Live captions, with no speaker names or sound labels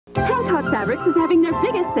Hancock Fabrics is having their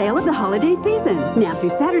biggest sale of the holiday season. Now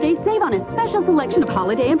through Saturday, save on a special selection of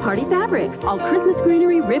holiday and party fabrics. All Christmas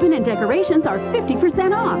greenery, ribbon, and decorations are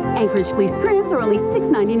 50% off. Anchorage fleece prints are only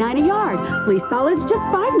 $6.99 a yard. Fleece solids just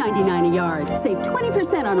 $5.99 a yard. Save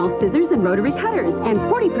 20% on all scissors and rotary cutters and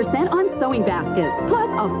 40% on sewing baskets. Plus,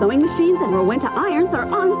 all sewing machines and Rowenta irons are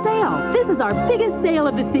on sale. This is our biggest sale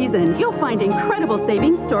of the season. You'll find incredible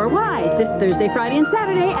savings store-wide this Thursday, Friday, and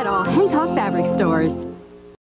Saturday at all Hancock Fabric stores.